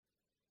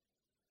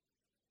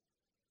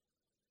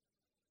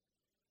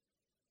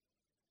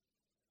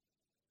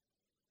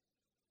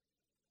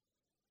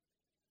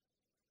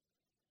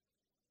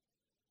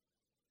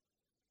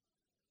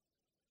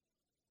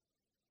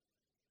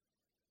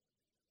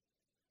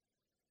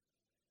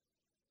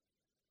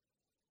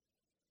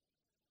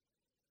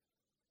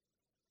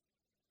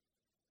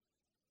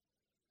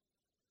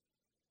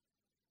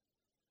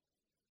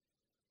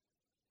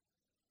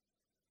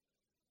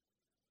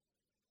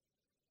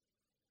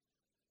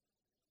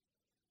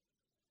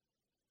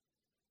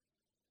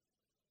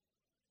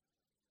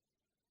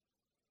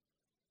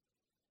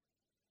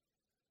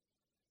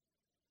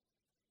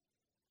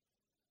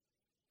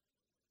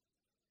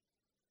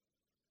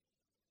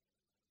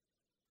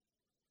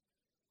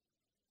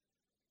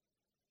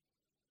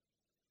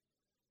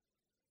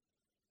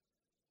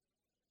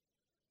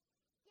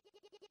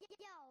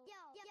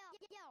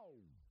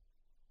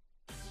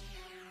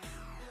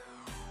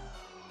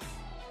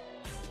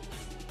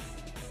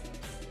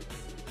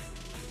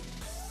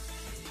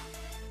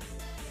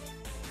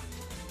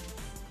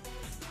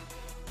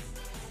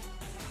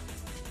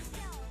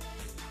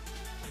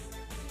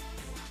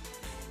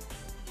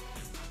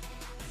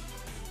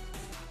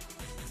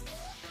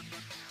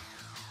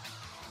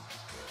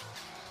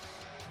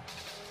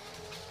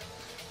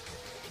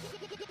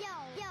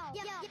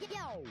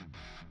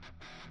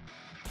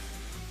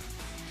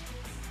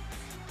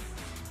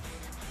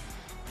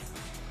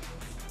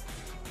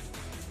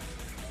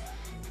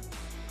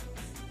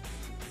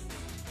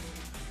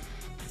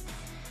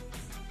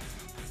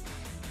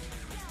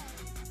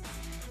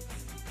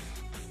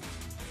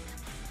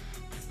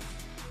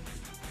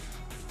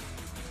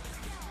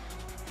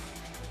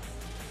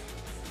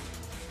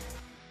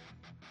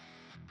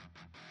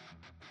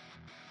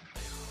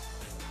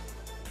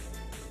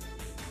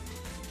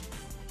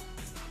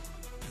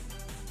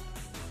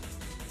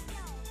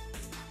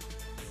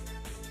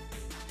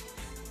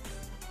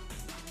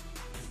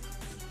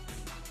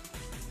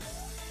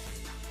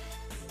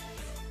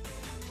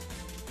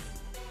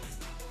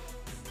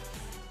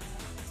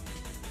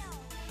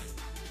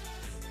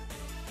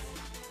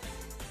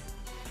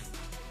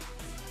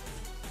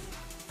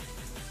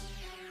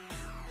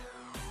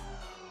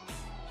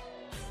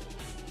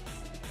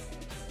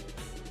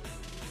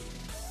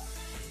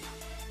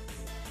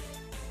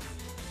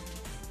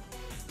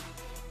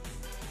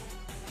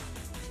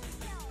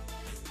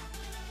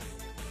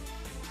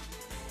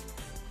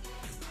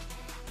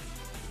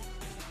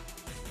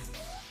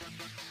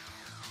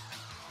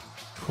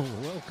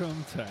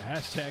Welcome to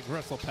Hashtag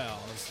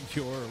WrestlePals,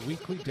 your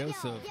weekly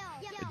dose of ...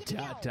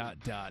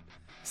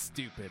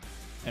 stupid.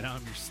 And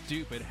I'm your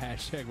stupid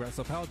Hashtag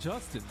WrestlePal,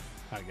 Justin.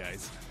 Hi,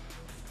 guys.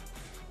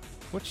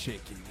 What's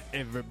shaking,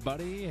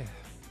 everybody?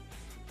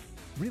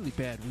 Really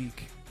bad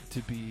week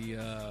to be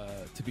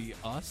a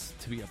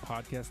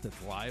podcast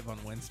that's live on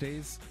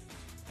Wednesdays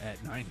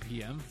at 9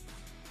 p.m.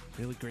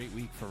 Really great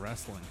week for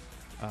wrestling.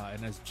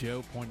 And as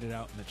Joe pointed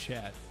out in the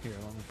chat, here,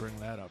 let me bring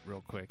that up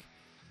real quick.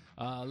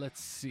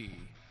 Let's see.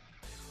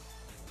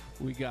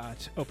 We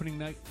got opening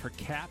night for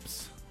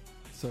Caps,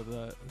 so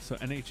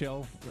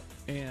NHL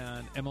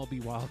and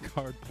MLB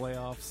wildcard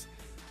playoffs,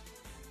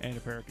 and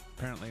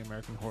apparently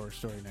American Horror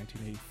Story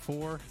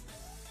 1984.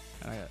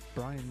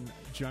 Brian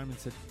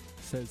Jaiman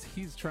says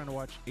he's trying to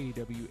watch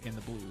AEW and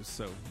the Blues,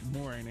 so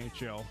more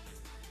NHL.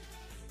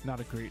 Not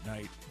a great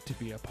night to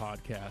be a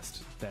podcast.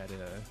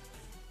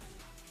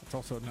 It's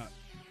also not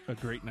a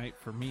great night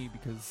for me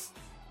because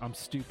I'm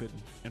stupid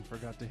and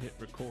forgot to hit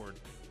record.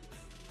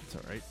 It's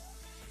all right.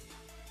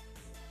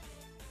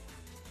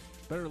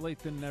 Better late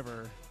than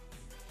never.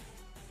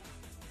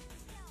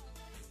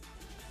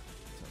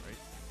 It's all right.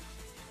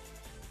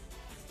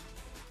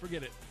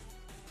 Forget it.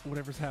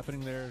 Whatever's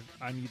happening there,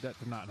 I need that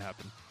to not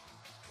happen.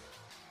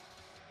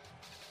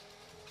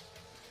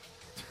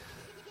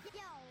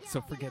 So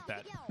forget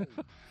that.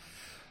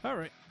 All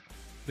right.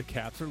 The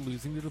Caps are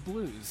losing to the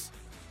Blues.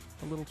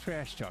 A little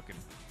trash talking.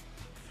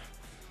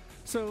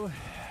 So,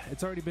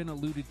 it's already been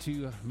alluded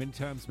to many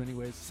times, many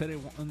ways. Said it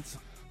once.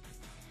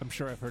 I'm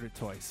sure I've heard it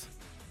twice.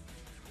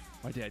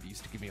 My dad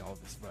used to give me all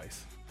of this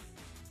advice.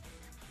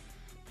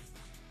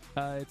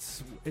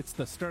 It's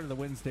the start of the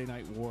Wednesday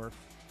Night War,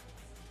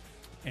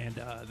 and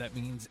that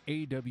means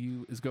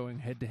AEW is going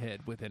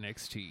head-to-head with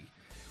NXT.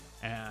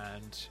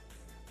 And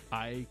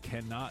I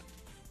cannot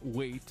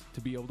wait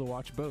to be able to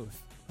watch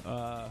both.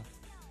 I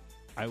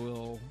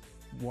will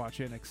watch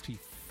NXT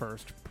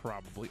first,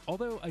 probably.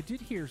 Although I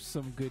did hear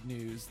some good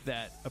news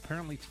that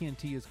apparently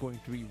TNT is going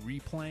to be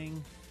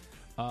replaying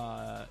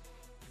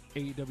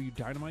AEW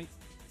Dynamite.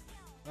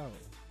 Oh,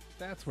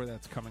 that's where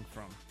that's coming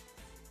from.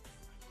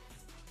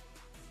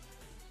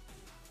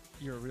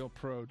 You're a real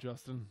pro,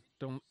 Justin.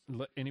 Don't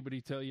let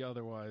anybody tell you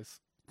otherwise.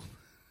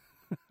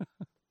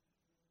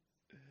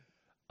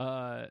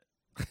 I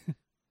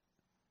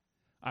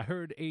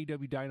heard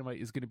AEW Dynamite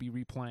is going to be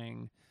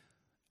replaying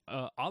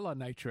a la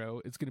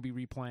Nitro. It's going to be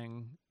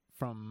replaying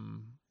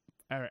from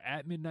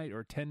at midnight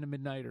or 10 to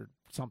midnight or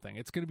something.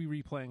 It's going to be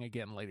replaying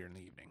again later in the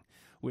evening,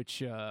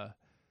 which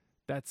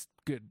that's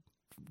good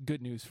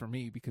news for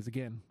me because,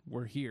 again,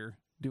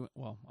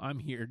 I'm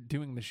here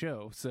doing the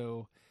show,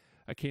 so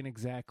I can't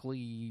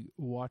exactly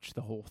watch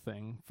the whole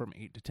thing from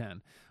 8 to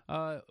 10.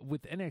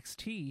 With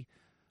NXT,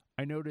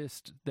 I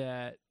noticed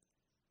that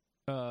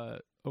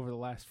over the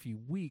last few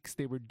weeks,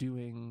 they were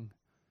doing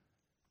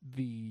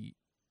the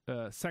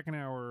second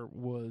hour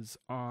was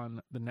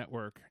on the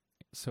network,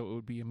 so it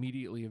would be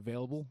immediately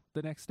available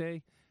the next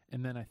day,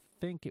 and then I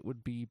think it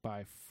would be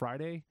by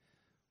Friday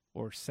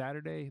or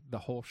Saturday, the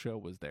whole show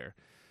was there.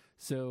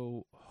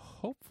 So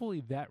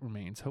hopefully that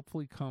remains.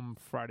 Hopefully come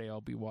Friday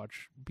I'll be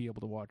able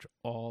to watch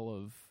all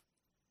of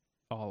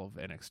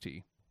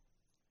NXT.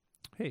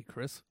 Hey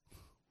Chris,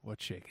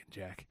 what's shaking,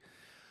 Jack?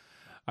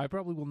 I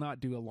probably will not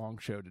do a long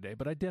show today,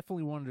 but I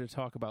definitely wanted to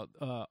talk about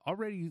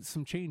already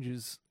some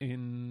changes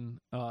in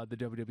the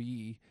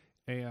WWE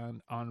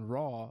And on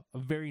Raw, a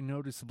very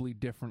noticeably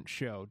different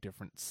show,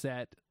 different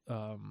set,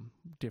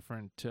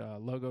 different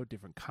logo,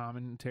 different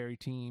commentary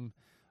team.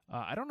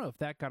 I don't know if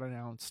that got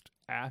announced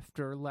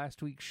after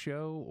last week's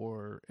show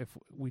or if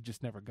we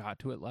just never got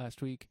to it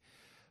last week.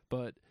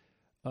 But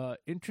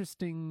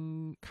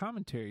interesting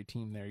commentary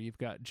team there. You've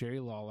got Jerry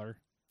Lawler,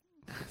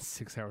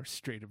 6 hours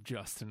straight of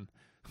Justin,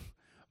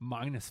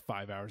 minus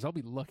 5 hours. I'll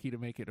be lucky to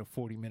make it to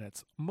 40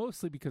 minutes,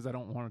 mostly because I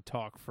don't want to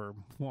talk for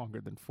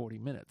longer than 40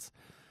 minutes.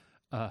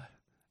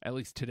 At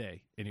least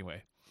today,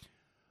 anyway.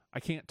 I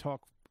can't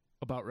talk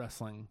about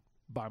wrestling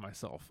by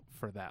myself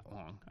for that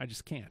long. I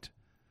just can't.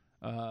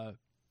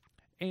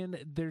 And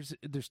there's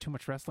too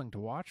much wrestling to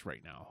watch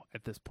right now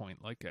at this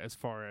point. Like, as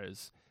far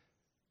as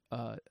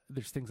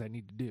there's things I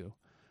need to do.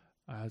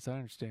 As I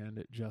understand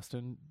it,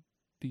 Justin,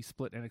 these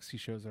split NXT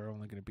shows are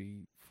only going to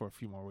be for a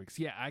few more weeks.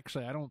 Yeah,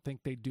 actually, I don't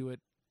think they do it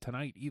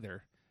tonight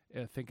either.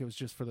 I think it was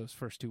just for those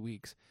first 2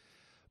 weeks.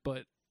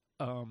 But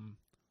I'm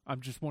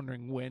just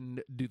wondering,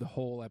 when do the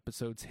whole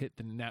episodes hit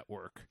the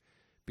network?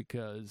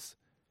 Because,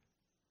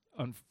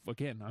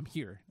 again, I'm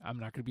here. I'm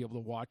not going to be able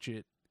to watch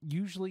it.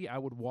 Usually I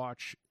would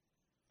watch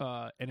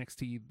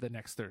NXT the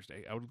next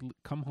Thursday. I would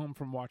come home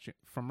from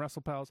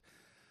WrestlePals.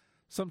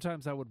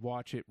 Sometimes I would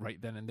watch it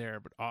right then and there,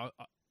 but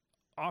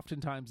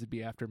oftentimes it'd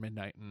be after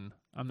midnight, and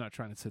I'm not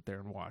trying to sit there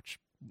and watch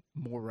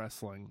more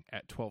wrestling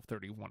at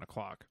 12:30, 1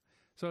 o'clock.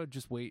 So I'd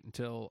just wait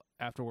until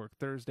after work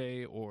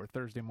Thursday or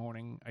Thursday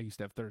morning. I used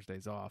to have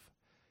Thursdays off.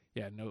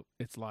 Yeah, no,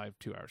 it's live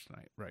 2 hours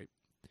tonight, right?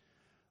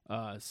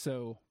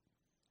 So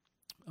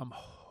I'm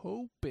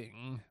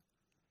hoping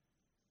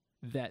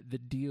that the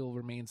deal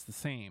remains the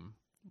same.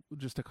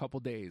 Just a couple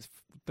days,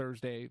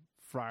 Thursday,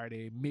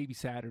 Friday, maybe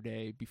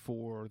Saturday,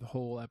 before the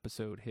whole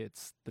episode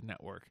hits the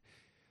network.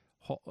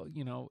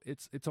 You know,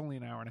 it's only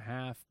an hour and a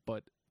half,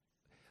 but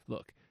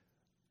look,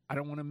 I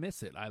don't want to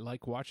miss it. I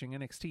like watching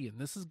NXT, and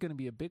this is going to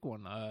be a big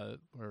one,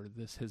 or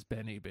this has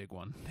been a big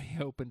one.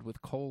 They opened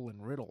with Cole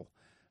and Riddle.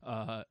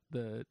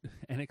 The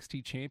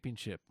NXT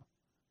Championship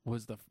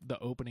was the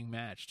opening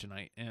match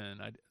tonight,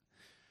 and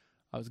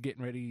I was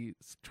getting ready,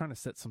 trying to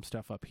set some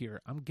stuff up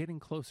here. I'm getting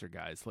closer,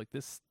 guys. Like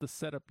the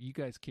setup, you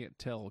guys can't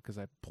tell because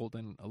I pulled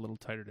in a little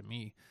tighter to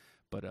me,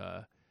 but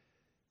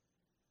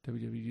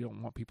WWE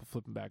don't want people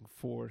flipping back and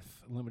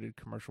forth, limited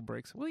commercial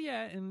breaks. Well,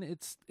 yeah, and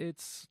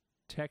it's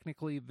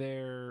technically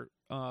their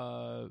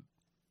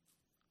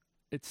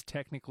it's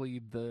technically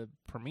the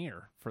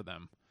premiere for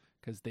them,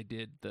 because they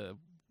did the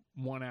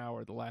 1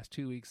 hour the last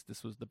 2 weeks.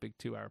 This was the big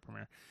 2 hour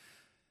premiere.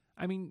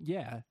 I mean,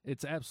 yeah,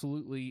 it's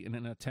absolutely in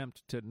an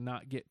attempt to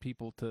not get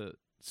people to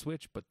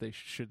switch, but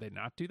should they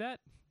not do that?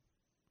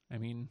 I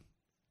mean,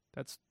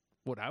 that's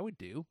what I would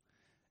do.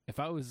 If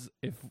I was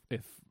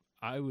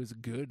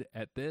good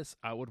at this,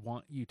 I would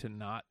want you to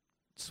not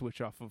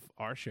switch off of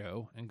our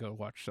show and go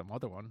watch some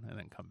other one and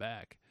then come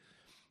back.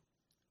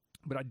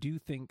 But I do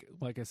think,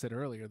 like I said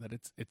earlier, that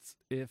it's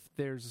if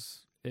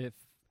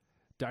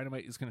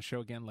Dynamite is going to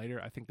show again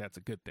later, I think that's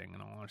a good thing,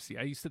 in all honesty.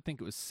 I used to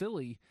think it was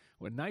silly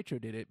when Nitro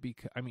did it,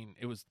 because, I mean,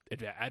 it was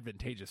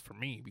advantageous for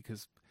me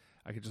because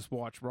I could just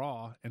watch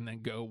Raw and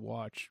then go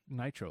watch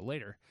Nitro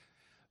later.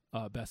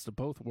 Best of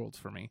both worlds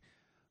for me.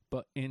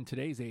 But in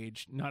today's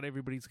age, not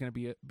everybody's going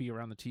to be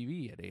around the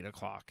TV at 8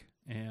 o'clock.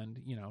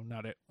 And,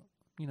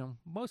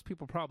 most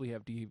people probably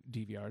have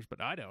DVRs,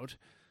 but I don't.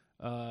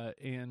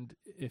 And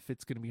if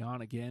it's going to be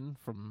on again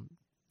from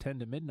 10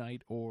 to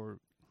midnight or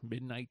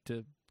midnight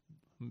to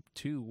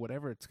 2,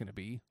 whatever it's going to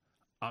be,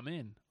 I'm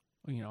in.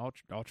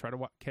 I'll try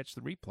to catch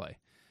the replay.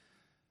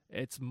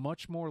 It's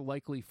much more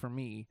likely for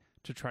me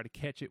to try to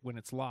catch it when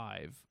it's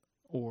live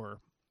or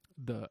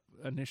the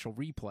initial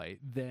replay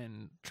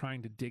than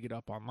trying to dig it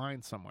up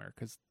online somewhere,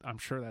 because I'm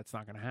sure that's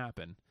not going to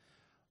happen.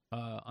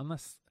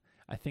 Unless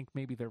I think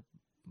maybe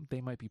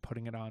they might be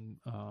putting it on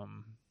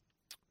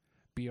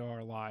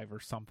BR Live or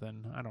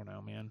something. I don't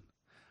know, man.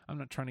 I'm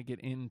not trying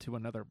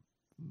to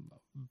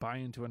buy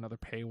into another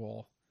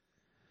paywall.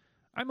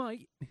 I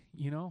might.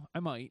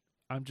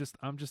 I'm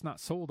just not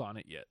sold on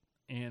it yet,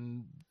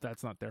 and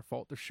that's not their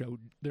fault.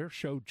 Their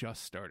show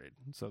just started,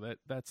 so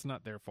that's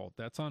not their fault.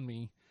 That's on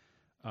me.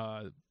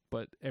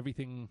 But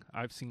everything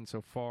I've seen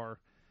so far,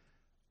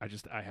 I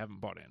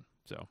haven't bought in.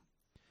 So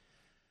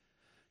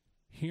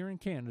here in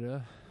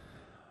Canada,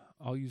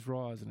 I'll use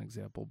Raw as an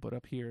example, but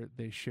up here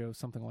they show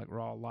something like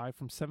Raw live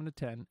from 7 to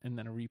 10 and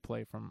then a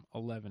replay from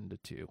 11 to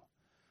 2.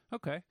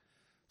 Okay.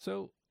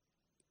 So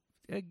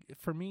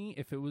for me,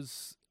 if it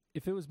was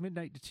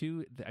midnight to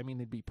 2, I mean,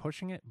 they'd be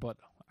pushing it, but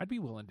I'd be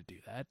willing to do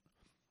that.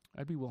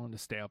 I'd be willing to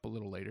stay up a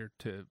little later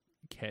to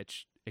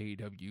catch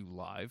AEW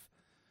live.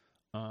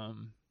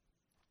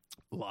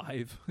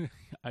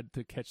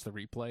 To catch the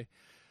replay.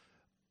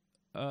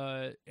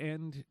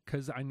 And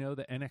because I know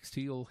that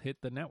NXT will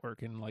hit the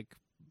network in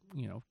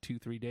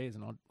 2-3 days,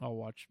 and I'll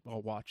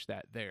watch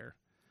that there.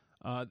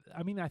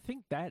 I mean, I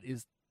think that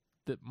is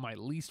my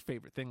least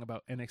favorite thing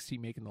about NXT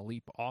making the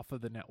leap off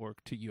of the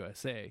network to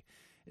USA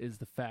is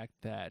the fact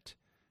that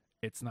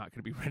it's not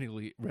going to be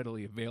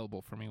readily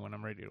available for me when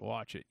I'm ready to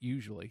watch it.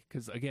 Usually,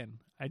 because again,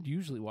 I'd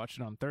usually watch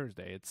it on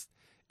Thursday.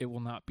 It will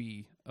not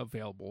be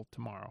available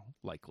tomorrow,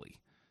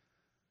 likely.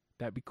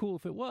 That'd be cool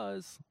if it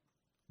was,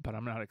 but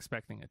I'm not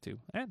expecting it to.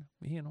 And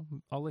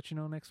I'll let you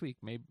know next week.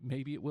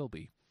 Maybe it will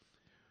be.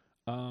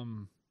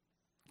 But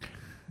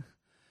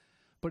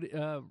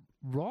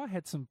Raw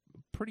had some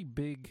pretty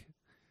big.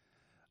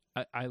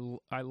 I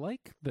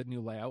like the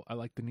new layout. I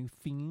like the new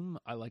theme.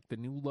 I like the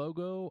new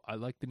logo. I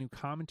like the new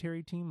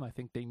commentary team. I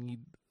think they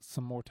need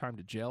some more time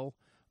to gel.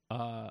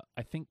 I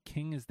think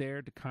King is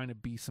there to kind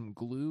of be some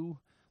glue,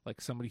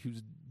 like somebody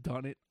who's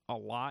done it a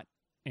lot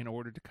in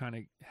order to kind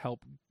of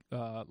help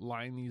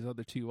line these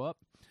other two up.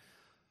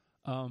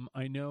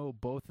 I know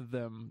both of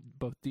them,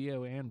 both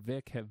Dio and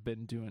Vic, have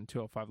been doing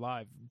 205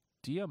 Live.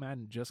 Dio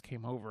Madden just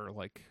came over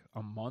like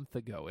a month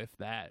ago, if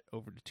that,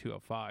 over to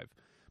 205.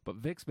 But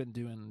Vic's been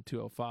doing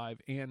 205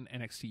 and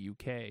NXT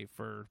UK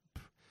for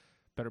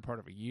better part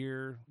of a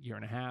year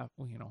and a half.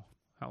 Well,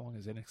 how long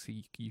has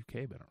NXT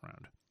UK been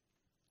around?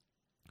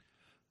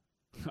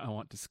 I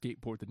want to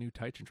skateboard the new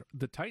Titantron.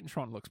 The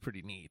Titantron looks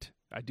pretty neat.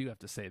 I do have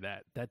to say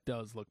that. That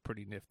does look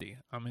pretty nifty.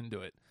 I'm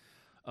into it.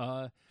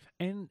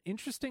 And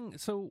interesting.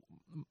 So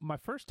my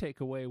first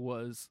takeaway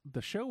was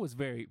the show was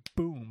very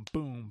boom,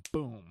 boom,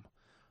 boom.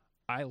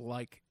 I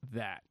like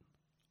that.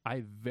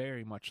 I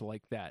very much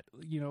like that.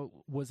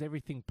 Was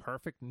everything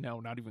perfect? No,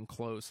 not even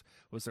close.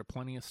 Was there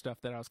plenty of stuff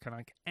that I was kind of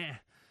like,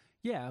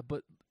 yeah,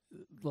 but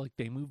like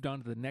they moved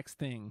on to the next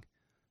thing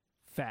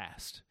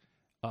fast.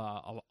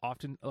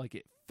 Often, like,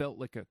 it felt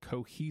like a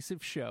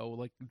cohesive show.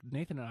 Like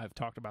Nathan and I have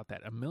talked about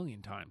that a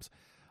million times.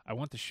 I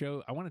want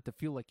it to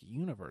feel like a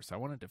universe. I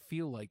want it to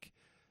feel like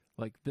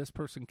this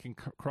person can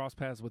cross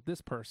paths with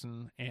this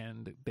person,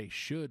 and they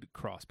should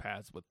cross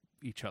paths with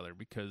each other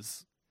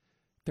because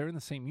they're in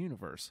the same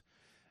universe.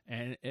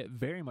 And it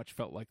very much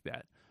felt like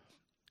that.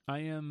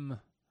 I'm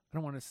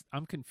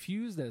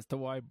confused as to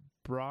why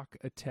Brock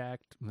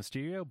attacked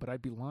Mysterio, but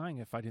I'd be lying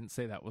if I didn't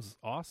say that was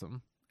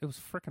awesome. It was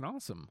freaking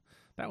awesome.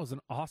 That was an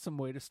awesome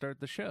way to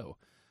start the show.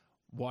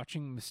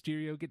 Watching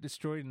Mysterio get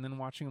destroyed and then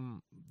watching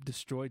him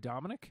destroy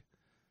Dominic.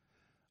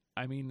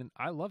 I mean,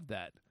 I love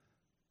that.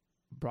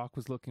 Brock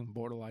was looking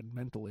borderline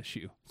mental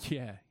issue.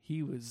 Yeah,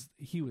 he was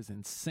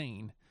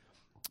insane.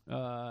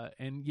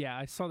 And yeah,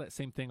 I saw that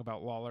same thing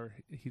about Lawler.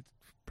 He's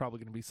probably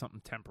going to be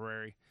something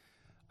temporary.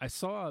 I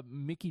saw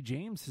Mickie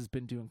James has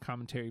been doing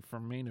commentary for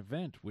Main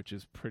Event, which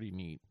is pretty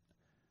neat.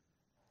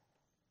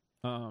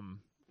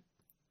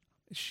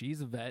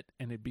 She's a vet,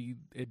 and it'd be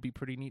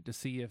pretty neat to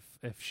see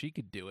if she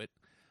could do it.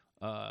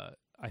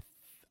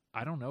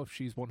 I don't know if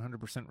she's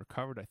 100%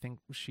 recovered. I think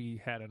she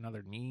had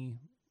another knee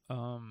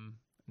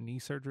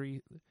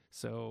surgery.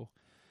 So,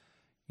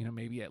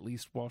 maybe at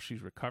least while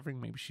she's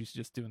recovering, maybe she's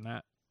just doing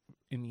that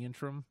in the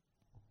interim.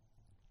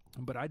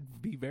 But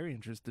I'd be very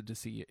interested to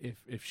see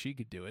if she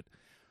could do it.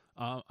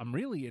 I'm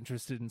really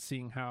interested in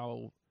seeing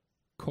how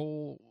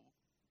Cole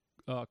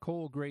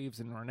Graves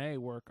and Renee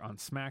work on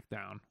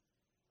SmackDown.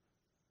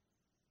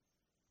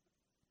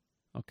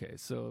 Okay,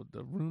 so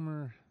the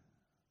rumor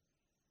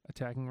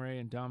attacking Ray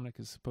and Dominic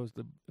is supposed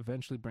to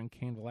eventually bring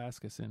Cain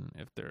Velasquez in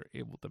if they're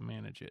able to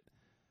manage it.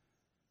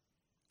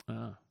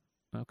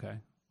 Okay.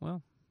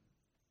 Well,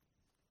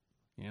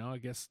 I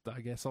guess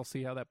I'll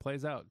see how that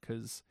plays out,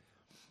 because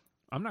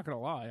I'm not going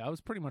to lie, I was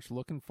pretty much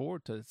looking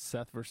forward to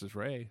Seth versus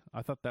Ray.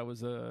 I thought that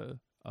was a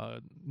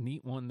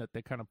neat one that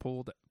they kind of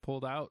pulled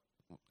out,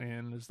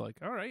 and it's like,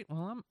 all right,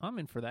 well, I'm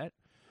in for that.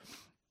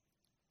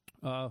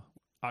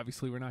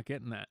 Obviously we're not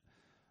getting that.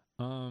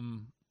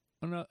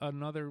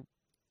 Another,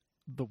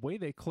 the way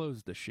they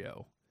closed the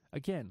show,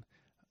 again,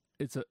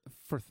 it's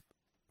for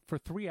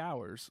 3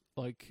 hours.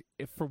 Like,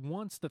 if for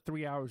once the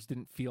 3 hours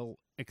didn't feel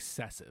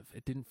excessive,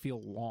 it didn't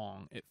feel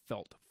long, it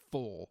felt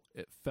full,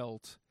 it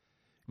felt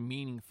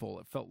meaningful,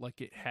 it felt like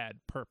it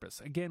had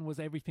purpose. Again, was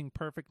everything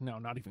perfect? No,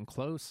 not even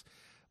close.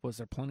 Was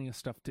there plenty of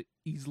stuff to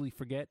easily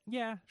forget?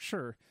 Yeah,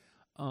 sure.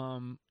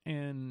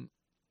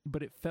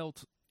 But it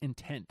felt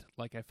intent.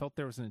 Like, I felt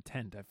there was an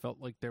intent. I felt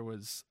like there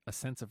was a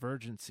sense of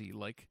urgency,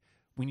 like,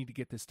 we need to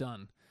get this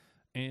done.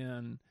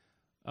 And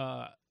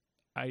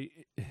I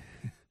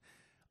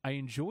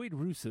enjoyed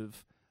Rusev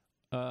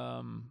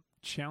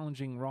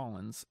challenging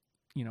Rollins,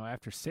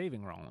 after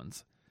saving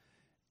Rollins.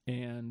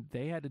 And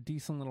they had a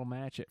decent little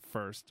match at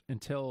first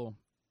until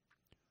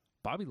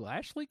Bobby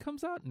Lashley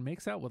comes out and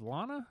makes out with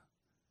Lana.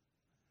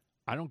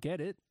 I don't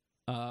get it,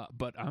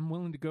 but I'm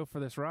willing to go for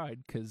this ride,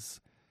 because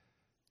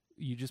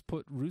you just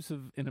put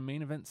Rusev in a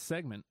main event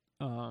segment.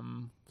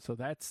 So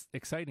that's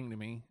exciting to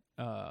me.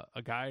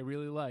 A guy I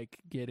really like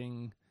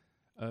getting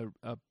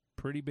a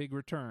pretty big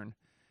return.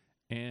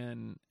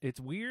 And it's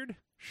weird,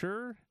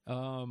 sure.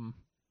 But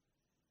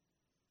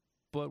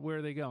where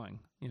are they going?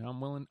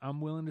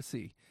 I'm willing to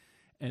see.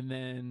 And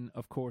then,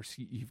 of course,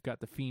 you've got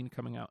The Fiend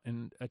coming out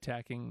and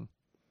attacking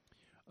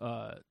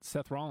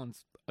Seth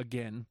Rollins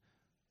again,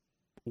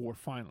 or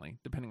finally,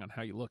 depending on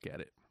how you look at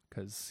it,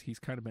 because he's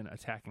kind of been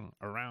attacking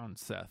around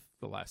Seth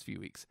the last few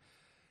weeks.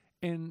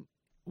 And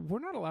we're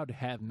not allowed to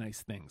have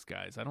nice things,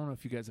 guys. I don't know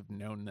if you guys have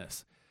known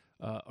this,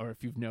 or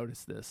if you've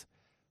noticed this,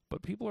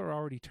 but people are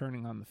already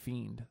turning on The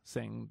Fiend,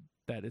 saying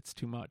that it's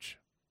too much.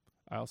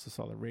 I also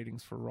saw the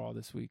ratings for Raw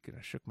this week, and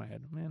I shook my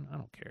head. Man, I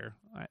don't care.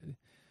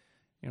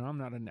 I'm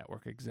not a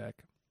network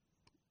exec.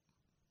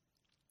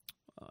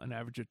 An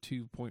average of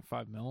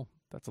 2.5 mil.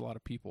 That's a lot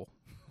of people.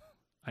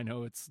 I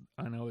know it's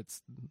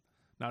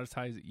not as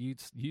high as it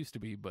used to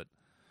be, but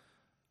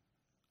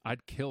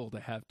I'd kill to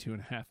have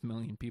 2.5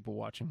 million people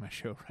watching my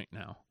show right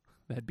now.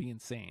 That'd be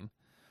insane.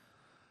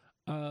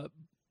 But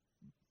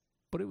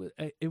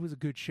it was a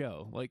good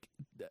show. Like,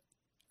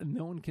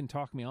 no one can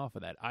talk me off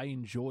of that. I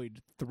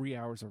enjoyed 3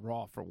 hours of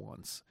Raw for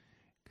once,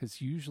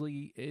 because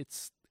usually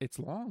it's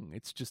long.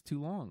 It's just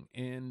too long,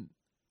 and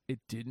it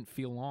didn't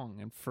feel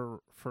long. And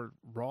for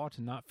Raw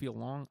to not feel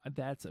long,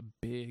 that's a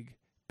big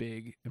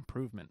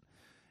improvement.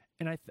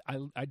 And I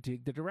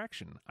dig the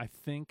direction. I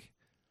think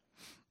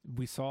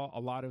we saw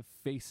a lot of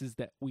faces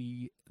that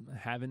we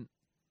haven't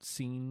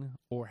seen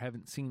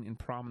in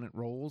prominent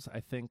roles.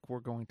 I think we're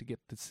going to get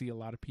to see a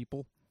lot of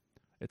people.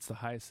 It's the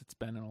highest it's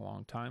been in a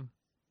long time.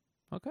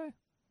 Okay.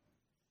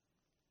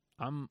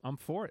 I'm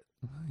for it.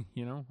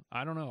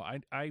 I don't know.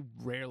 I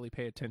rarely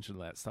pay attention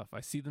to that stuff.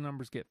 I see the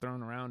numbers get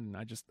thrown around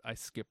and I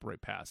skip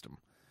right past them,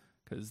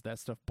 because that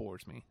stuff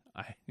bores me.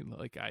 It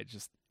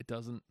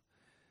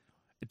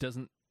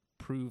doesn't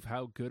prove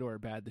how good or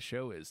bad the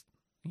show is,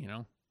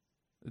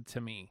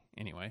 to me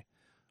anyway.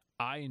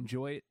 I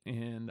enjoy it,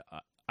 and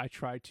I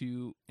try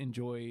to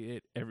enjoy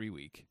it every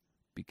week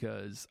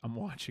because I'm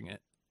watching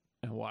it.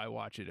 And why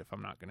watch it if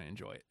I'm not going to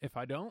enjoy it? If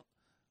I don't,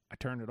 I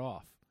turn it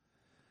off.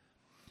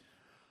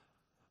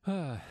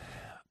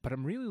 But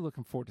I'm really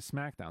looking forward to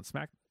SmackDown.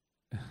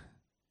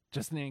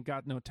 Justin ain't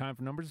got no time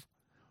for numbers.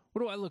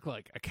 What do I look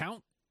like? A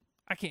count?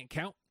 I can't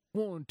count.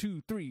 1,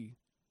 2, 3.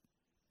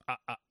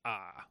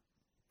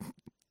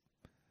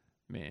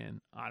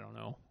 Man, I don't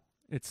know.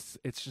 It's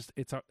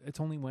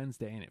only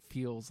Wednesday, and it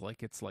feels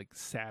like it's like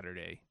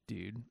Saturday,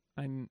 dude.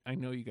 I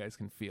know you guys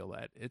can feel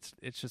that. It's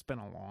just been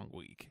a long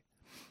week.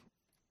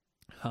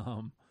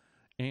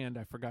 And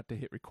I forgot to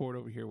hit record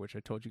over here, which I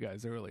told you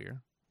guys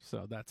earlier.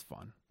 So that's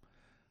fun.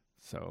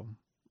 So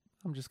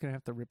I'm just going to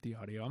have to rip the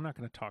audio. I'm not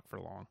going to talk for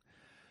long.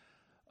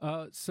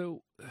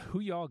 So who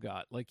y'all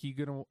got? Like,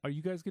 are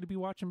you guys going to be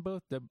watching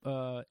both the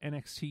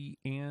NXT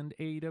and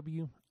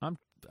AEW? I'm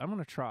going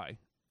to try.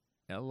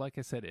 Like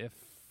I said,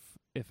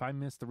 if I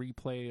miss the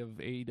replay of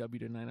AEW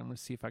tonight, I'm going to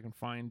see if I can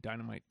find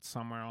Dynamite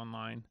somewhere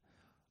online.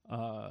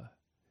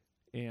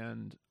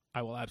 And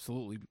I will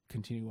absolutely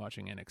continue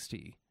watching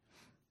NXT.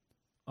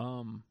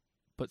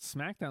 But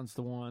SmackDown's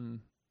the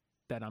one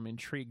that I'm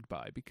intrigued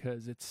by,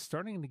 because it's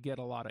starting to get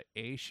a lot of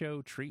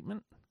A-show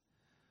treatment.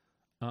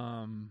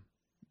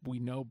 We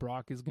know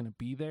Brock is going to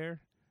be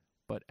there,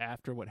 but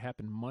after what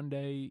happened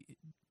Monday,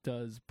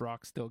 does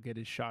Brock still get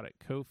his shot at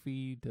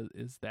Kofi?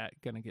 Is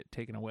that going to get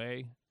taken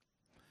away?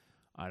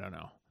 I don't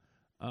know.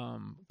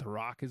 The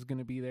Rock is going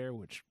to be there,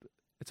 which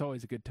it's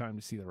always a good time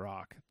to see The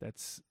Rock.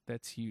 That's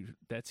huge.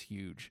 That's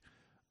huge.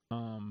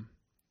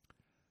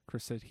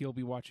 Chris said he'll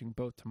be watching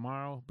both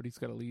tomorrow, but he's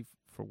got to leave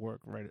for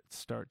work right at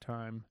start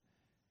time.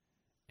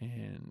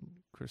 And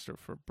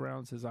Christopher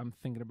Brown says, I'm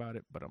thinking about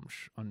it, but I'm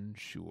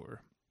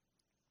unsure.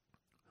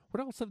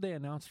 What else have they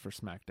announced for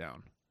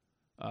SmackDown?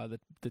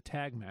 The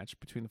tag match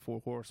between the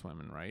 4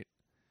 horsewomen, right?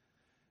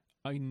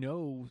 I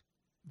know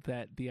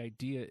that the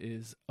idea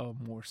is a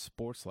more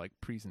sports-like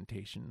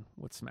presentation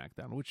with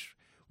SmackDown, which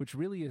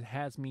really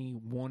has me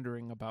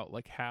wondering about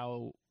like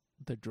how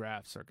the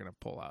drafts are going to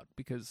pull out,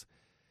 because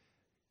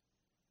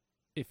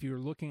if you're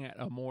looking at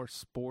a more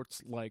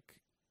sports-like,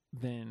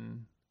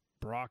 then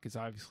Brock is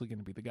obviously going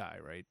to be the guy,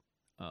 right?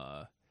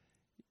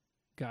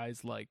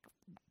 Guys like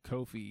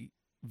Kofi,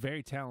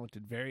 very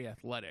talented, very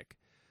athletic,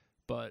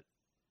 but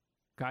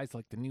guys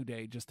like the New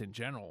Day, just in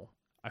general,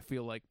 I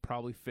feel like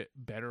probably fit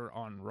better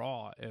on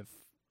Raw if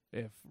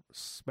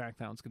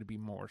SmackDown's going to be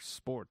more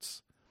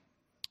sports.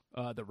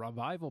 The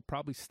Revival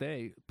probably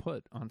stay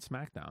put on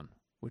SmackDown,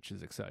 which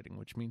is exciting,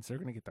 which means they're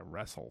going to get to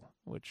wrestle,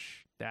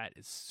 which that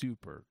is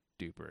super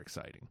duper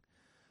exciting.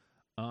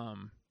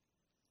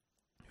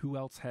 Who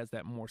else has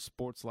that more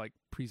sports-like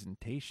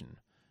presentation?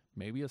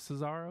 Maybe a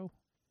Cesaro,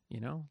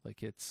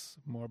 like it's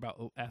more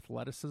about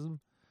athleticism.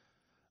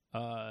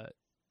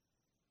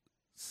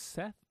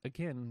 Seth,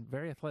 again,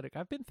 very athletic.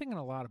 I've been thinking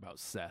a lot about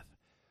Seth.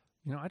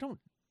 I don't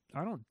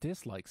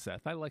dislike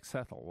Seth. I like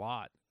Seth a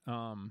lot.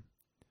 But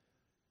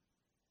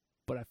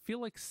I feel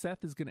like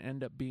Seth is going to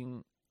end up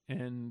being,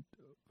 and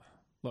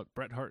look,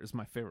 Bret Hart is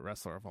my favorite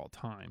wrestler of all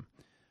time.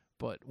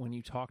 But when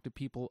you talk to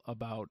people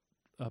about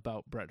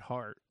Bret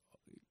Hart,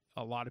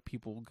 a lot of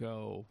people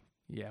go,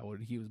 yeah, well,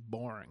 he was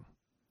boring.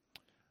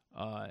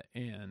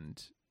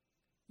 And,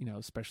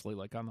 especially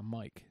like on the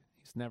mic,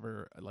 he's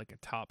never like a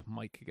top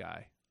mic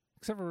guy,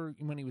 except for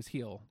when he was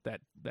heel,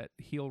 that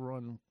heel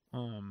run,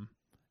 in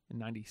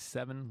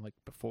 97, like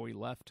before he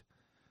left,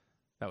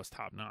 that was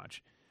top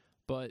notch.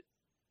 But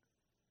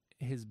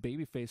his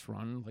babyface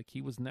run, like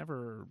he was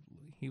never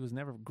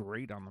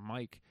great on the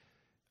mic.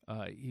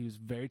 He was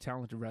a very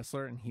talented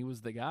wrestler, and he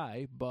was the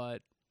guy,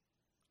 but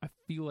I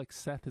feel like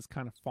Seth is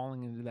kind of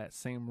falling into that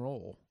same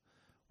role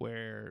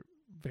where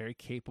very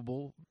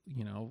capable,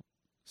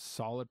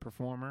 solid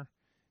performer.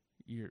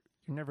 You're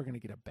never going to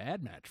get a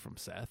bad match from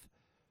Seth.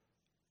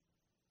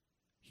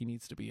 He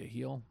needs to be a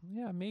heel.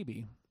 Yeah,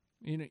 maybe.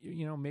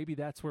 Maybe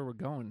that's where we're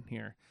going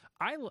here.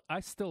 I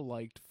still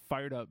liked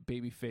fired up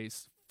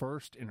babyface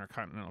first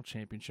Intercontinental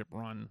Championship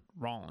run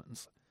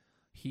Rollins.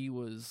 He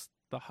was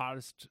the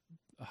hottest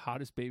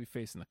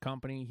babyface in the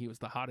company. He was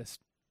the hottest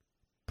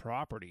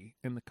property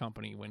in the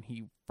company when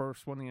he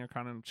first won the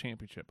Intercontinental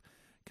Championship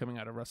coming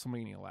out of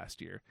WrestleMania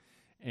last year.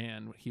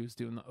 And he was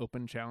doing the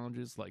open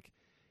challenges like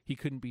he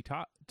couldn't be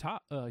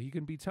he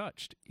couldn't be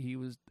touched.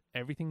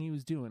 Everything he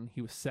was doing,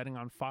 he was setting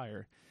on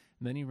fire.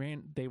 And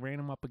then they ran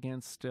him up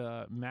against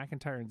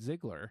McIntyre and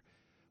Ziggler,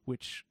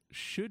 which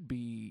should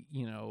be,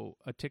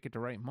 a ticket to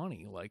write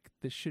money. Like,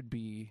 this should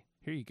be,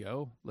 here you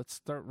go. Let's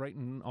start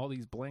writing all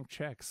these blank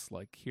checks.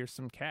 Like, here's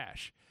some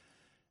cash.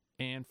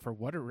 And for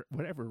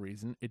whatever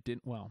reason, it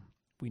didn't. Well,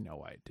 we know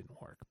why it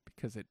didn't work,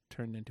 because it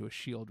turned into a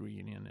Shield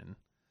reunion and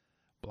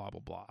blah,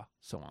 blah, blah,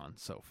 so on and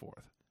so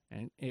forth.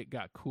 And it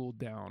got cooled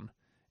down.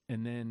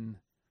 And then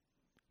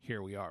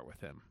here we are with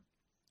him.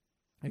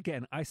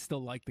 Again, I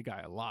still like the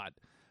guy a lot,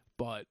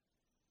 but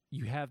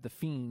you have The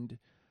Fiend,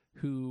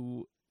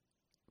 who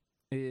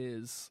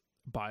is,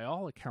 by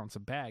all accounts, a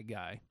bad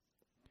guy.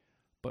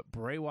 But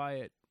Bray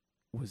Wyatt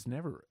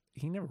never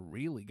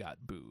really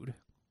got booed.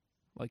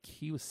 Like,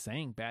 he was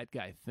saying bad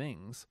guy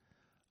things,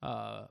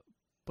 but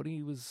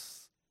he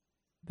wasn't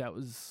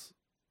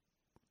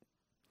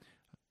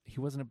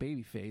a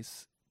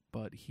babyface,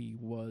 but he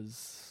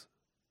was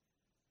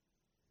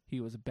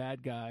a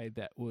bad guy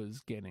that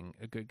was getting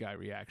a good guy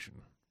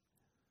reaction.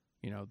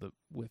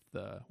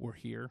 We're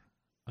here,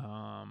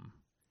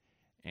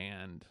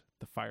 and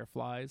the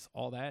Fireflies,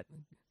 all that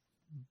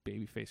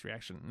babyface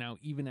reaction. Now,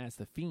 even as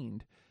The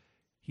Fiend,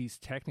 he's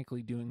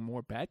technically doing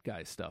more bad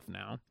guy stuff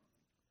now,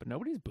 but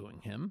nobody's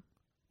booing him.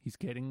 He's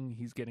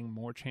getting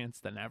more chance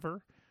than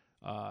ever.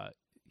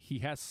 He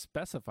has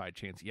specified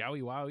chance.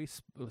 Yowie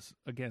Wowie was,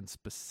 again,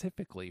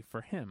 specifically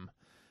for him.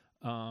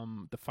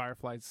 The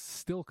Fireflies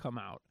still come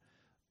out,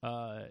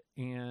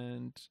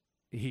 and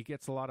he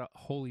gets a lot of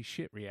holy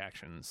shit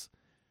reactions.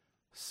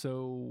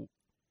 So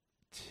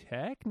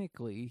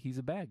technically, he's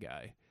a bad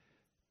guy,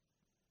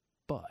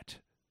 but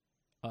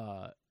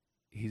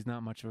he's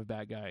not much of a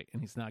bad guy,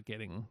 and he's not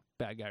getting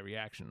bad guy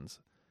reactions.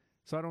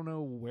 So I don't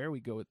know where we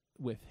go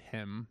with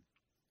him.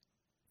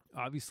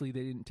 Obviously,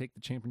 they didn't take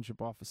the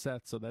championship off of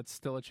Seth, so that's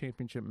still a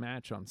championship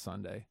match on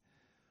Sunday,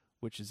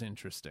 which is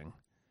interesting.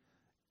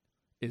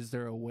 Is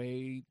there a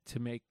way to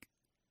make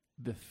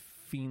the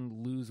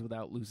Fiend lose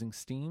without losing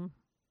steam?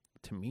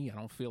 To me, I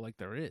don't feel like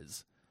there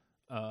is.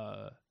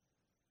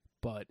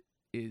 But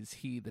is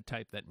he the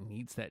type that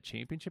needs that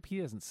championship? He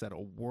hasn't said a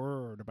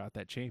word about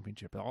that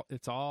championship.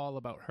 It's all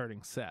about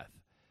hurting Seth.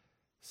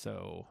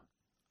 So,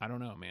 I don't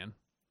know, man.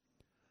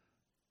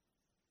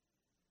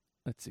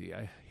 Let's see.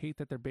 I hate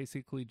that they're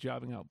basically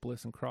jobbing out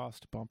Bliss and Cross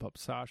to bump up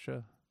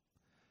Sasha.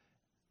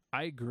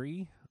 I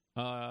agree,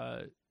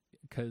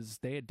 because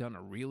they had done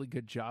a really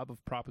good job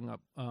of propping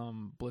up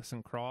Bliss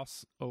and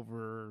Cross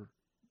over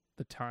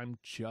the time.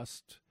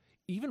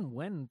 Even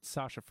when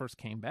Sasha first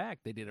came back,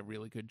 they did a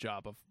really good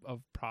job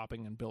of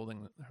propping and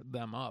building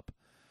them up.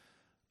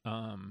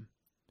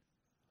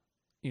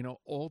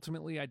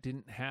 Ultimately, I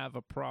didn't have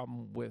a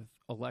problem with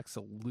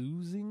Alexa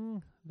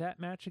losing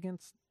that match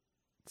against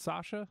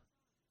Sasha.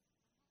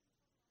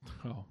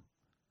 Oh,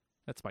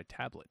 that's my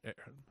tablet.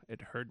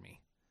 It heard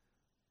me.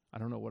 I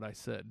don't know what I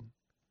said,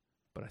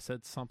 but I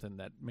said something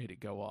that made it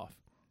go off.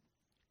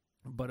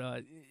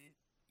 But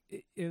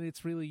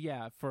it's really,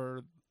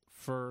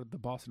 for the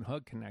Boston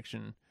Hug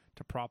connection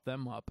to prop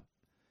them up.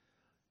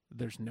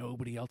 There's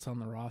nobody else on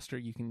the roster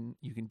you can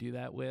do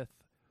that with.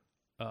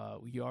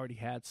 We already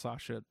had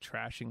Sasha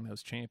trashing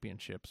those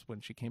championships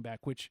when she came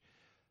back, which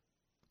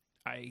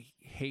I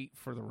hate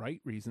for the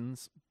right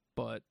reasons,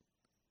 but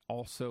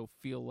also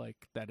feel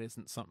like that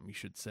isn't something you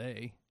should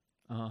say.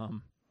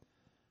 And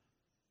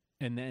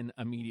then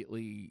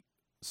immediately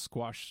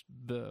squash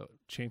the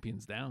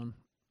champions down.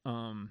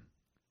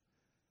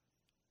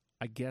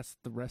 I guess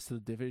the rest of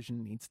the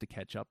division needs to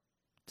catch up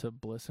to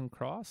Bliss and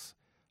Cross,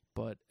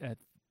 but at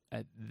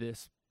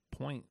this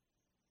point,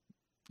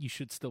 you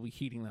should still be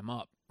heating them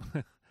up.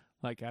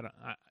 Like,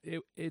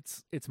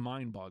 it's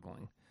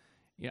mind-boggling.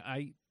 Yeah,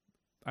 I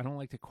don't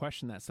like to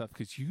question that stuff,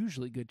 because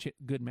usually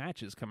good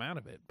matches come out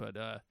of it, but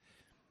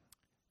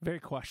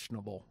very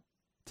questionable,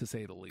 to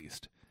say the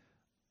least.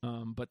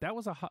 But that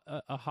was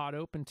a hot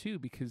open too,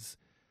 because,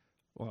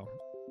 well,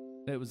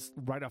 it was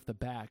right off the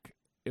back.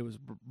 It was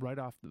right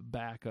off the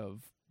back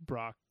of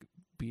Brock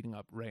beating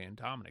up Rey and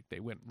Dominic.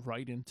 They went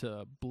right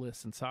into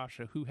Bliss and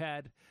Sasha, who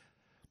had,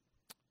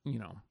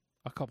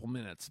 a couple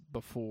minutes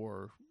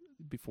before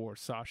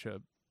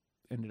Sasha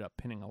ended up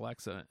pinning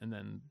Alexa, and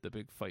then the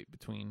big fight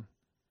between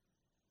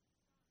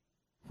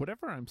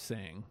whatever I'm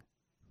saying.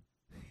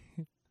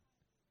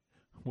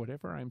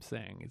 whatever I'm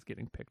saying is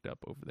getting picked up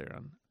over there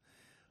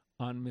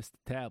on Mr.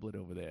 Tablet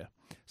over there.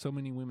 So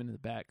many women in the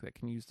back that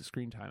can use the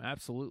screen time.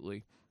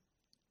 Absolutely.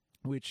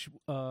 Which,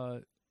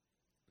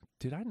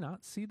 did I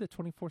not see the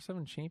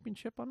 24/7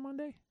 championship on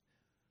Monday?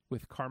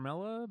 With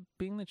Carmella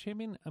being the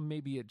champion?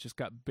 Maybe it just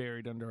got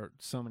buried under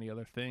so many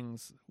other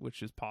things,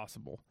 which is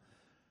possible.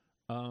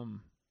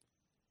 I'm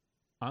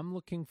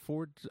looking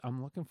forward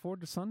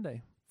to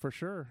Sunday for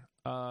sure.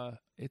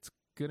 It's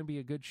gonna be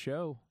a good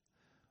show.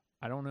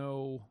 I don't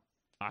know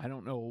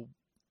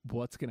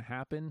what's gonna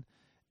happen,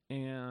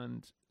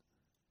 and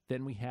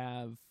then we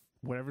have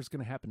whatever's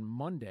gonna happen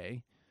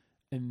Monday,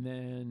 and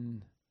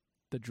then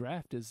the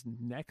draft is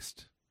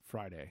next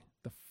Friday.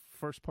 The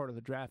first part of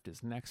the draft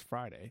is next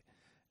Friday,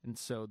 and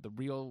so the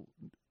real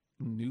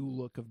new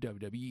look of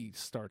WWE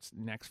starts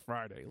next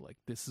Friday. Like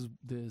this is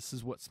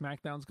what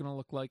SmackDown's going to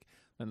look like.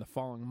 Then the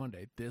following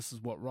Monday, this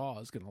is what Raw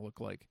is going to look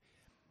like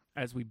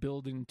as we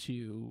build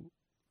into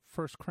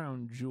first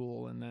Crown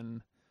Jewel, and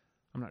then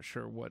I'm not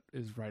sure what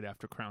is right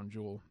after Crown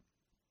Jewel.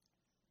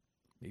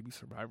 Maybe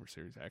Survivor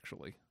Series,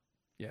 actually.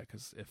 Yeah,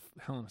 because if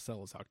Hell in a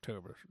Cell is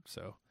October,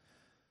 so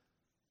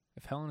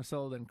if Hell in a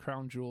Cell, then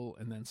Crown Jewel,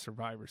 and then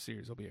Survivor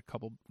Series will be a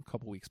couple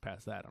weeks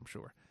past that, I'm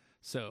sure.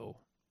 So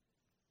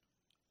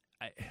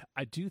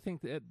I do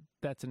think that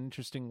that's an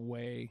interesting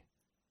way.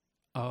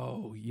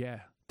 Oh,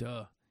 yeah,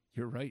 duh.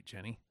 You're right,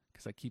 Jenny,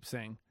 because I keep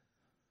saying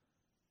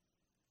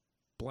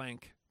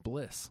blank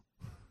bliss.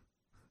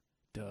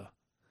 Duh.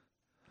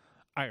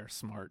 I are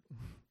smart.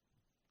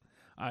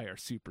 I are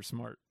super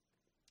smart.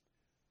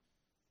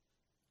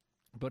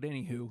 But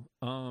anywho,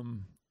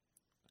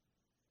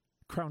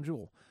 Crown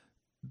Jewel.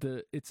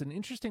 It's an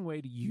interesting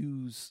way to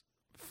use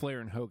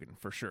Flair and Hogan,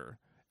 for sure.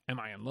 Am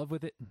I in love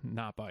with it?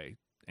 Not by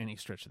any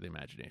stretch of the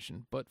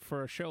imagination. But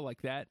for a show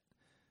like that,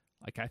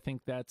 like I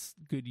think that's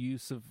good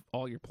use of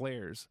all your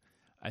players.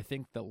 I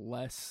think the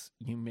less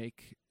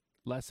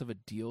of a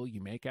deal you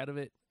make out of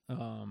it,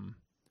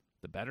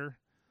 the better.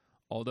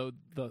 Although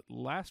the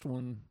last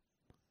one,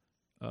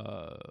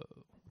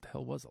 what the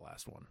hell was the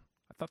last one?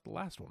 I thought the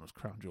last one was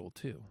Crown Jewel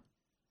too.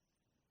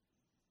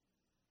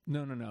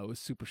 No, it was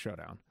Super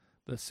Showdown.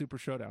 The Super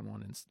Showdown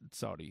one in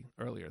Saudi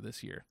earlier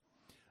this year.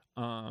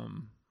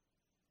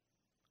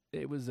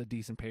 It was a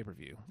decent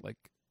pay-per-view.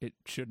 Like, it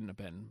shouldn't have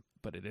been,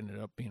 but it ended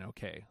up being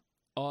okay.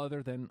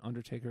 Other than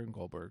Undertaker and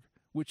Goldberg,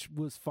 which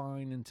was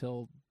fine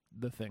until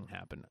the thing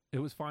happened. It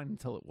was fine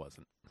until it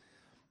wasn't.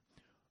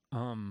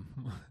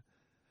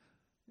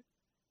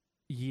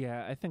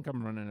 Yeah, I think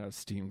I'm running out of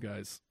steam,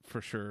 guys,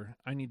 for sure.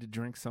 I need to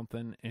drink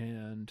something,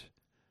 and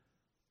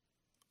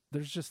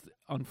there's just,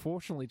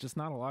 unfortunately, just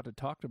not a lot to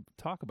talk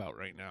about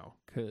right now,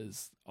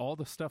 because all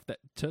the stuff that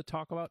to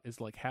talk about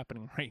is, like,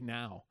 happening right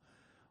now.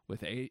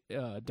 With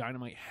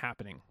Dynamite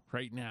happening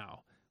right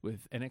now,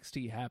 with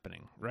NXT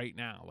happening right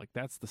now. Like,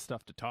 that's the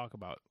stuff to talk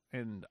about,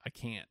 and I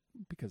can't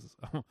because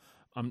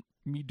I'm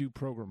me do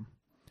program.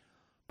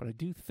 But I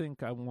do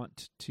think I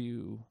want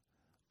to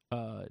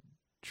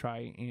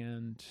try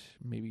and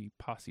maybe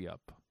posse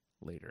up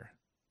later,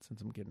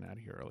 since I'm getting out of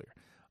here earlier.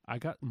 I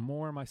got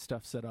more of my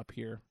stuff set up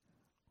here,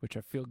 which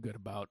I feel good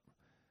about,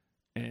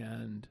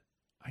 and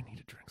I need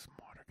to drink some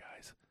water,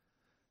 guys.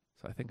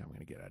 So I think I'm going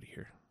to get out of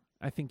here.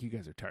 I think you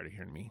guys are tired of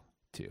hearing me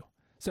too.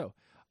 So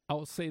I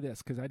will say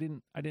this, because I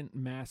didn't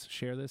mass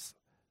share this.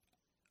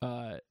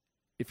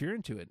 If you're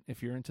into it,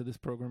 if you're into this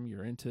program,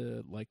 you're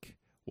into like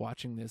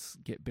watching this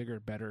get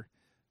bigger, better.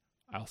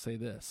 I'll say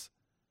this: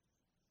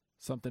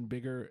 something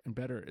bigger and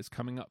better is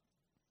coming up.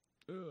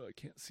 I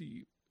can't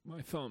see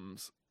my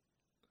thumbs.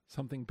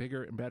 Something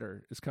bigger and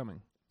better is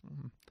coming.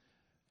 Mm-hmm.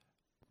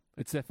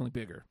 It's definitely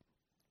bigger.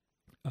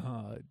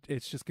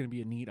 It's just going to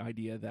be a neat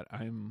idea that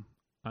I'm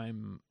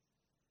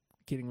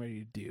getting ready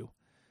to do,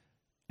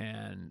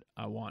 and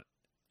I want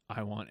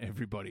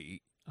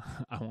everybody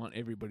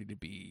to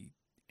be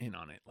in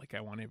on it. Like,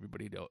 I want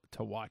everybody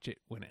to watch it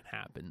when it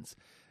happens.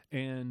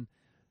 And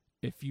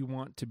if you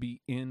want to be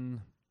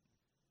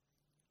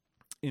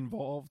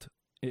involved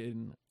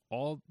in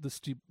all the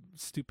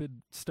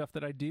stupid stuff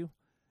that I do,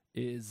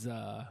 is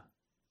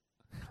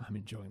I'm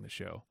enjoying the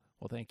show.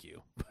 Well, thank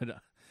you,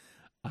 but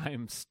I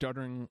am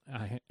stuttering.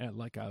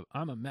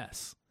 I'm a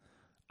mess.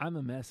 I'm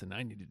a mess, and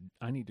I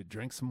need to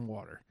drink some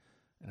water,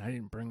 and I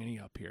didn't bring any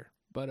up here.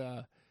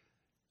 But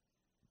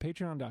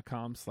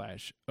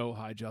patreon.com/oh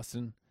hi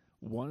Justin,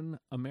 $1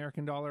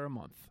 American a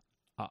month.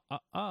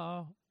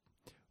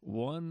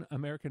 $1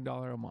 American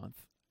a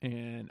month,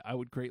 and I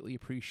would greatly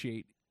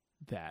appreciate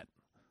that.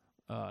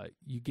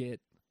 You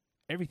get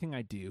everything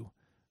I do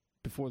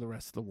before the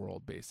rest of the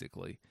world,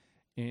 basically,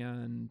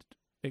 and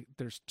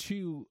there's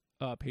 2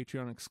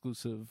 Patreon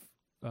exclusive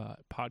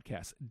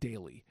podcasts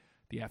daily.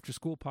 The After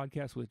School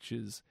podcast, which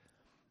is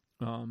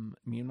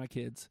me and my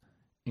kids,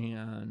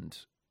 and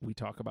we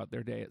talk about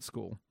their day at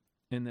school.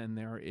 And then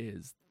there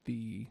is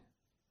the,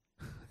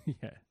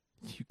 yeah,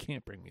 you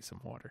can't bring me some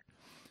water.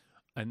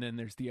 And then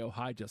there's the Oh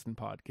Hi Justin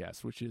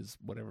podcast, which is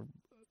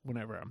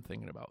whenever I'm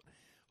thinking about.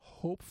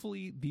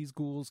 Hopefully these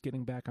ghouls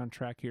getting back on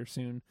track here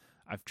soon.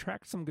 I've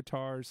tracked some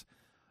guitars.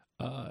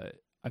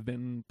 I've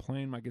been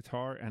playing my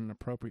guitar at an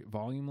appropriate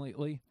volume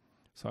lately,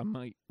 so I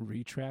might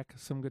retrack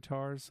some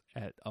guitars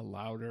at a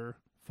louder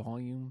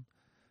volume,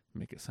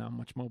 make it sound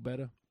much more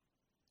better.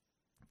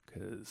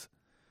 Because,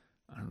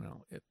 I don't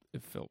know, it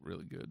felt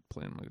really good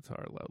playing my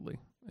guitar loudly.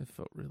 It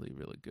felt really,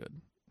 really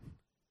good.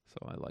 So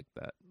I like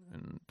that,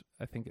 and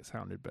I think it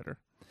sounded better.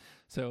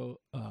 So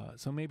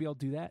maybe I'll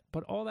do that.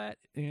 But all that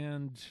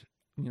and,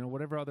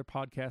 whatever other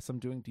podcasts I'm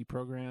doing,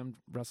 Deprogrammed,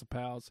 Wrestle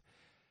Pals,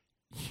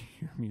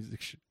 your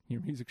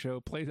music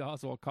show, Play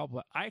Oswald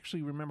Cobblepot. I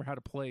actually remember how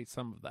to play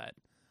some of that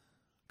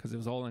because it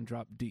was all in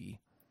drop D.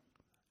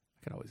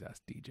 I could always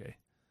ask DJ.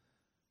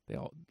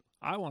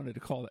 I wanted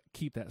to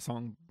keep that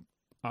song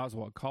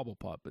Oswald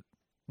Cobblepot, but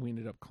we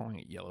ended up calling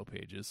it Yellow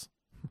Pages.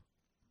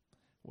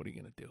 What are you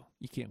gonna do?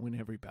 You can't win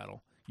every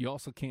battle. You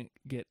also can't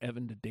get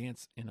Evan to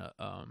dance in a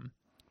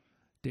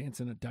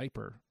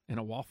diaper in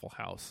a Waffle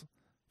House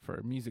for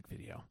a music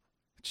video.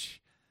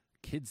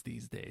 Kids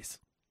these days.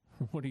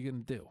 What are you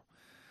gonna do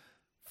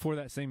for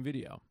that same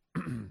video?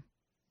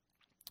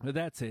 But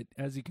that's it.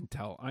 As you can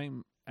tell,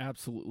 I'm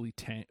absolutely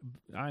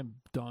I'm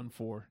done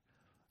for.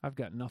 I've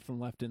got nothing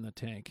left in the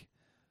tank.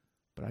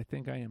 But I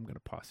think I am going to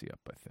posse up,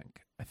 I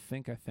think.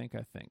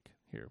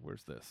 Here,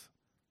 where's this?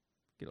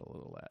 Get a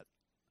little of that.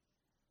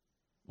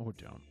 Or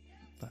don't.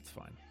 That's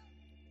fine.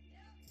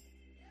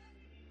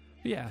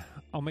 But yeah,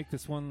 I'll make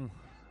this one.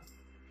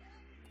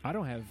 I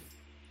don't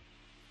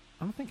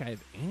think I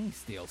have any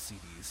stale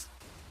CDs.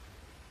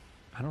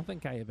 I don't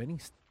think I have any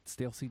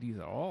stale CDs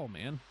at all,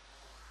 man.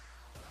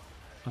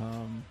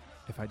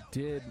 If I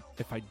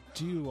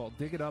do, I'll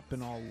dig it up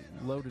and I'll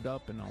load it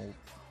up and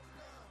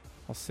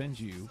I'll send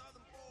you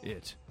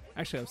it.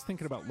 Actually, I was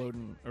thinking about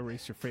loading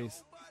Erase Your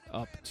Face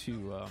up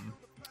to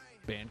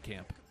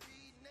Bandcamp.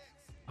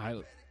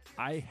 I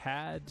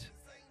had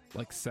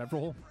like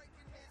several.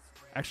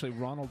 Actually,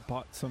 Ronald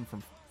bought some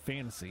from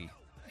Fantasy,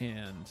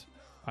 and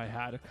I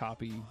had a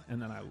copy,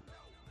 and then I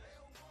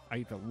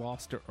either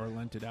lost it or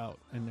lent it out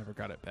and never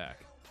got it back.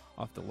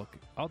 I'll have to look.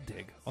 I'll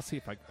dig. I'll see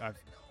if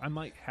I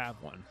might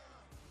have one.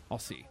 I'll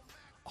see.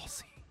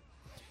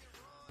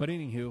 But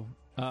anywho,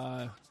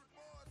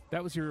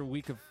 that was your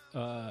week of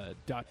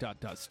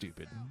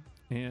stupid.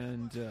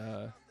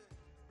 And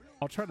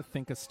I'll try to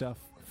think of stuff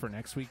for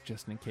next week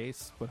just in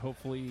case, but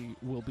hopefully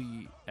we'll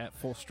be at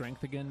full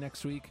strength again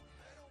next week,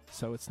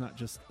 so it's not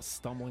just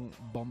stumbling,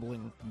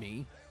 bumbling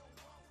me.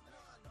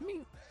 I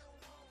mean,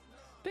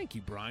 thank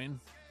you, Brian.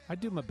 I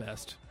do my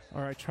best,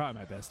 or I try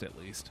my best at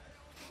least.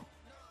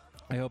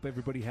 I hope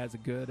everybody has a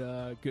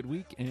good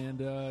week, and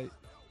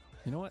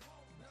you know what?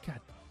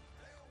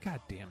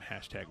 God damn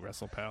hashtag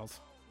WrestlePals.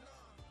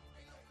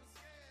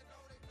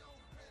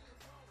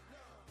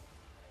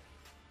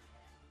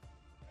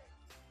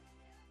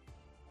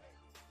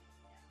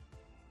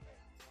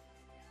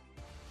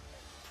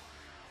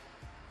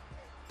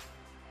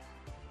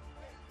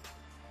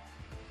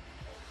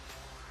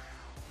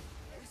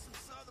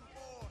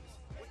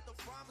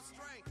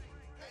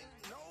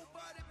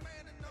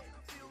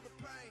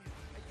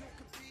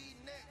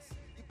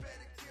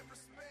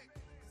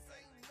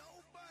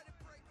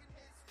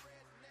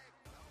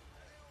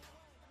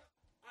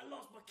 I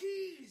lost my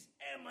keys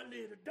and my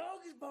little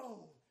doggy's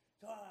bone.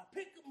 So I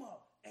pick him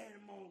up and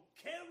I'm gonna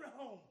carry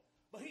home.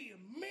 But he a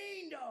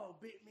mean dog,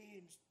 bit me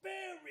in the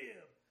spare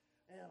rib.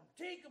 And I'm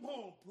take him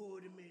home,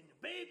 put him in the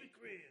baby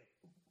crib.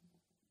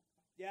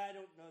 Yeah, I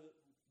don't know the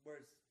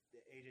words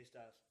that AJ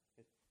Styles.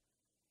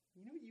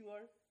 You know what you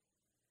are?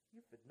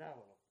 You're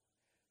phenomenal.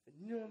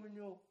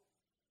 Phenomenal.